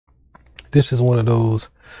This is one of those,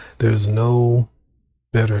 there's no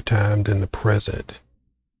better time than the present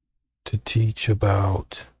to teach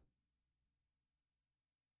about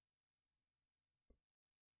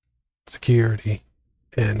security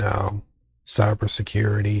and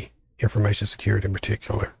cybersecurity, information security in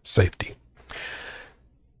particular, safety.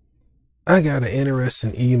 I got an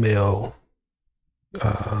interesting email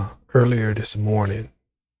earlier this morning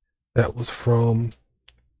that was from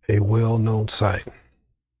a well-known site.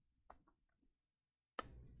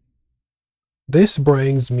 This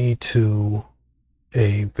brings me to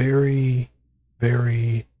a very,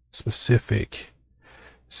 very specific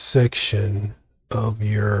section of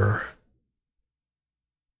your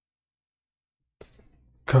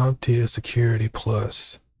CompTIA Security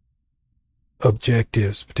Plus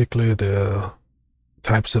objectives, particularly the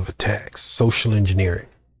types of attacks, social engineering.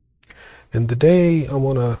 And today I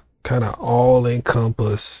want to kind of all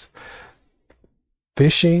encompass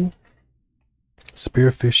phishing,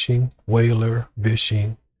 spear phishing, whaler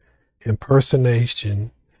phishing,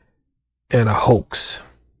 impersonation, and a hoax.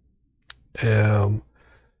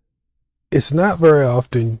 It's not very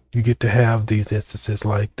often you get to have these instances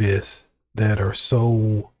like this that are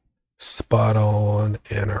so spot on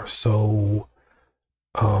and are so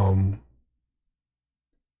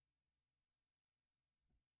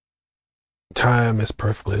time as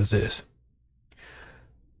perfectly as this.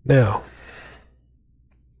 Now,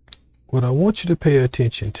 what I want you to pay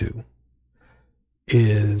attention to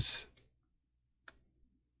is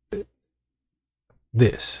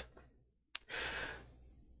this.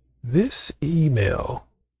 This email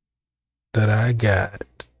that I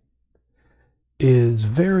got is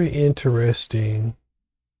very interesting,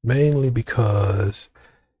 mainly because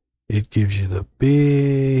it gives you the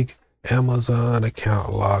big Amazon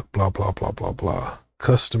account lock, blah, blah, blah, blah, blah.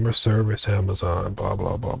 Customer service, Amazon, blah,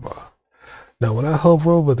 blah, blah, blah. Now, when I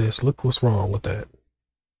hover over this, look what's wrong with that.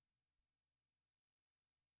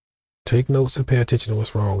 Take notes and pay attention to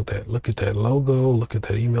what's wrong with that. Look at that logo, look at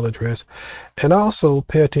that email address, and also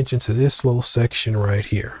pay attention to this little section right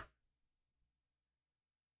here.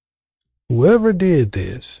 Whoever did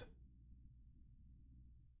this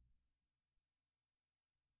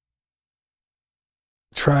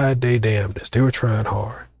tried their damnedest. They were trying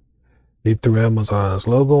hard. They threw Amazon's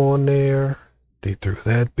logo on there. They threw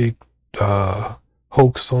that big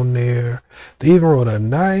hoax on there. They even wrote a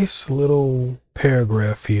nice little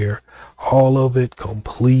paragraph here. All of it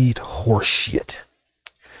complete horseshit.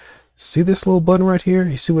 See this little button right here?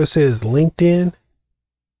 You see what it says LinkedIn?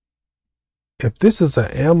 If this is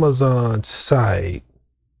an Amazon site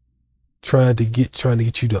trying to get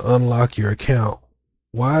you to unlock your account,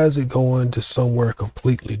 why is it going to somewhere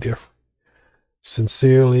completely different?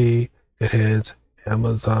 Sincerely, it has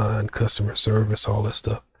Amazon customer service, all that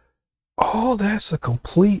stuff. All that's a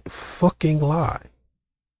complete fucking lie.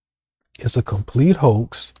 It's a complete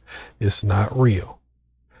hoax. It's not real.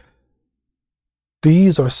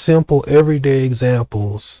 These are simple, everyday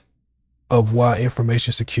examples of why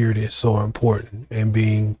information security is so important, and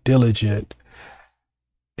being diligent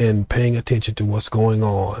and paying attention to what's going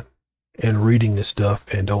on and reading this stuff,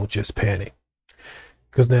 and don't just panic.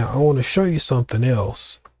 Because now I want to show you something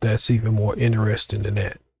else that's even more interesting than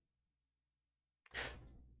that.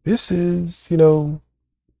 This is,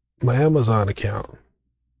 my Amazon account.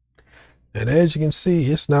 And as you can see,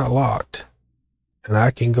 it's not locked. And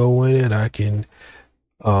I can go in it. I can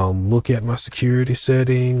look at my security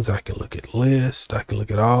settings. I can look at lists. I can look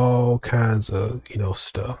at all kinds of,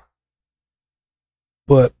 stuff.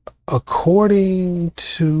 But according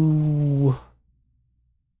to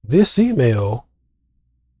this email,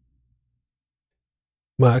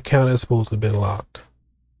 my account has supposedly been locked.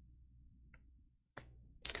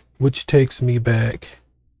 Which takes me back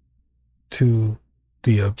to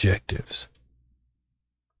the objectives.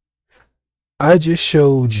 I just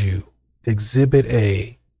showed you Exhibit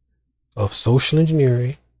A of social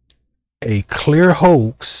engineering, a clear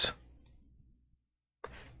hoax,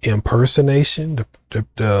 impersonation.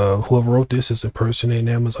 Whoever wrote this is impersonating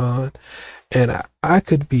Amazon. And I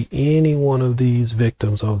could be any one of these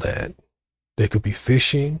victims of that. They could be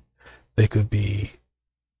phishing. They could be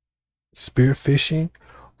spear phishing.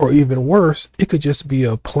 Or even worse, it could just be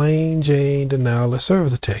a plain Jane denial of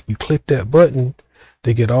service attack. You click that button,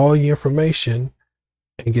 they get all your information,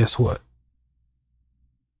 and guess what?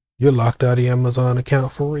 You're locked out of your Amazon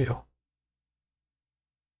account for real.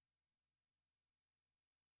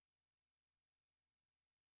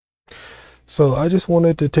 So I just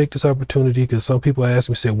wanted to take this opportunity, because some people ask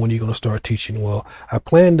me, said, when are you going to start teaching? Well, I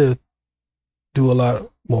plan to do a lot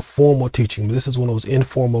more formal teaching, but this is one of those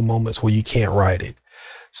informal moments where you can't write it.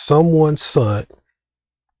 Someone's son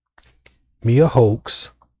me a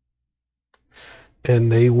hoax,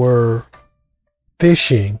 and they were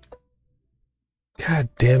phishing. God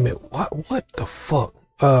damn it. What the fuck?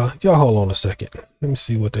 Y'all hold on a second. Let me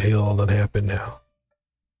see what the hell done happened now.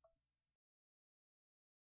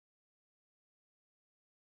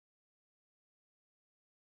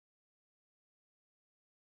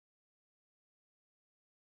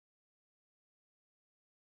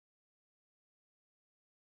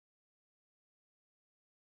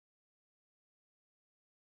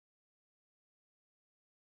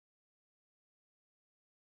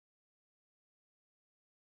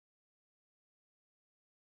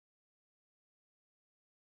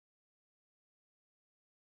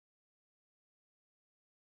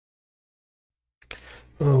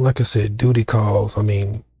 Like I said, duty calls. I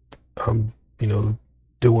mean, I'm,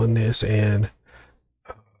 doing this and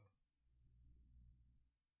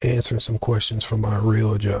answering some questions from my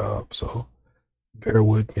real job. So bear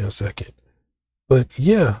with me a second. But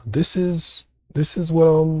yeah, this is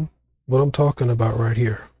what I'm talking about right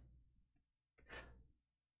here.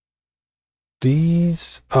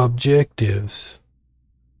 These objectives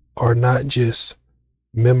are not just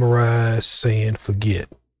memorize, say, and forget.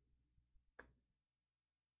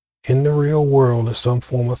 In the real world, in some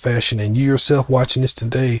form or fashion, and you yourself watching this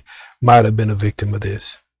today might have been a victim of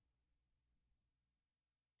this.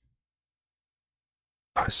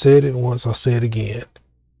 I said it once, I'll say it again.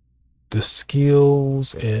 The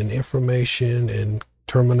skills and information and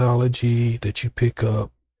terminology that you pick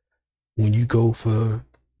up when you go for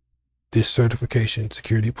this certification,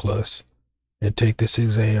 Security Plus, and take this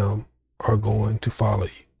exam are going to follow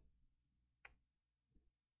you.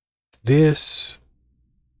 This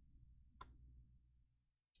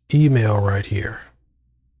email right here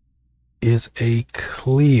is a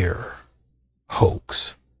clear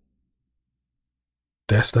hoax.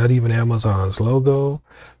 That's not even Amazon's logo.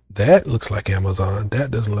 That looks like Amazon.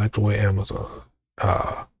 That doesn't like the way Amazon,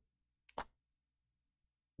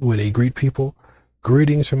 where they greet people.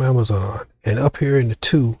 Greetings from Amazon. And up here in the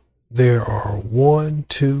 2, there are 1,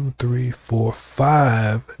 2, 3, 4,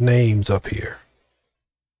 5 names up here.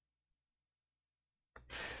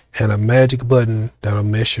 And a magic button that'll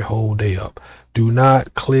mess your whole day up. Do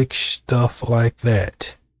not click stuff like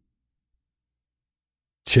that.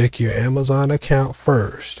 Check your Amazon account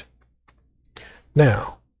first.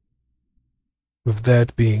 Now, with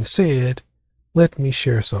that being said, let me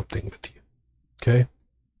share something with you. Okay?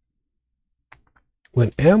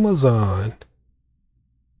 When Amazon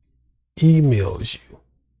emails you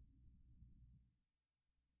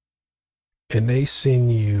and they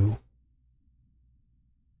send you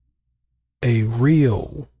a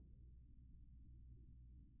real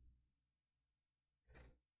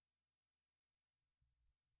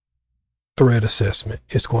threat assessment,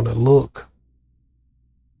 it's going to look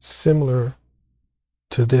similar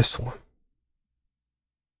to this one.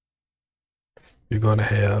 You're going to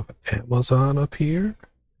have Amazon up here.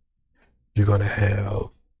 You're going to have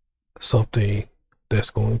something that's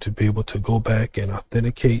going to be able to go back and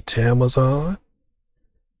authenticate to Amazon.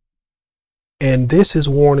 And this is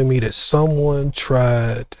warning me that someone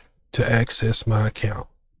tried to access my account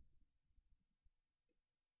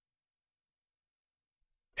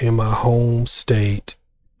in my home state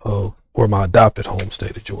or my adopted home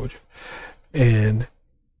state of Georgia. And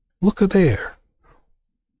look at there.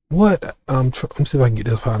 What I'm see if I can get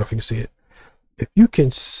this part, if you can see it. If you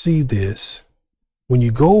can see this, when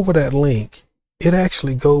you go over that link, it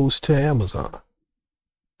actually goes to Amazon.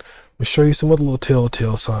 I'll show you some other little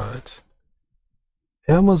telltale signs.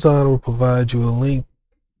 Amazon will provide you a link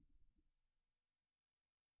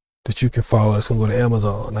that you can follow. It's going to go to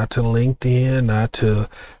Amazon, not to LinkedIn, not to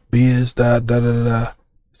biz.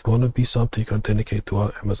 It's going to be something you can authenticate through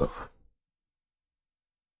Amazon.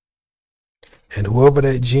 And whoever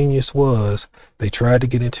that genius was, they tried to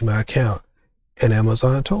get into my account, and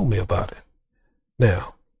Amazon told me about it.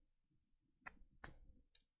 Now,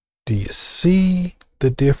 do you see the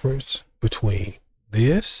difference between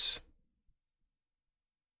this?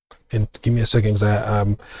 And give me a second, because I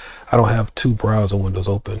don't have 2 browser windows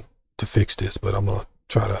open to fix this, but I'm gonna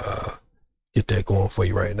try to get that going for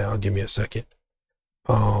you right now. Give me a second.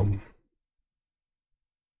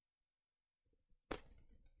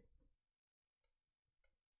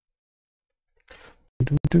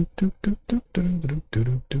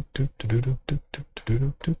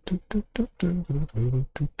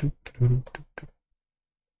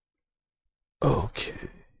 Okay.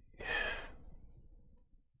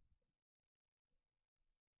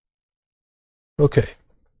 Okay.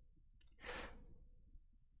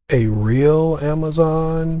 A real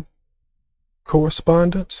Amazon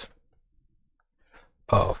correspondence,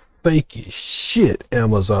 a fake as shit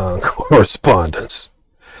Amazon correspondence.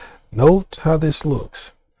 Note how this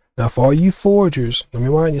looks. Now, for all you forgers, let me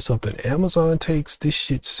remind you something. Amazon takes this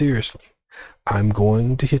shit seriously. I'm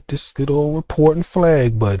going to hit this good old report and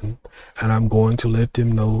flag button, and I'm going to let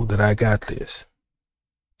them know that I got this.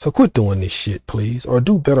 So quit doing this shit, please, or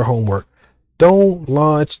do better homework. Don't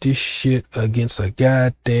launch this shit against a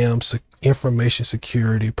goddamn information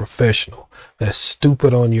security professional. That's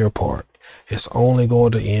stupid on your part. It's only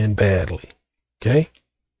going to end badly. Okay?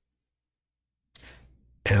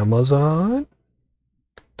 Amazon,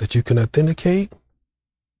 that you can authenticate.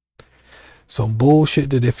 Some bullshit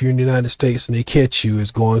that if you're in the United States and they catch you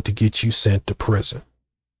is going to get you sent to prison.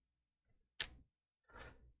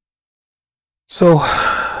 So,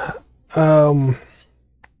 I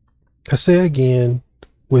say again,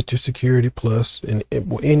 with your Security Plus and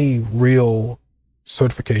any real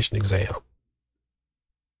certification exam,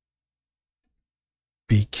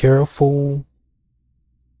 be careful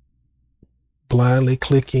blindly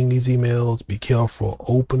clicking these emails. Be careful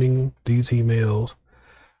opening these emails,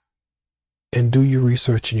 and do your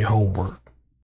research and your homework.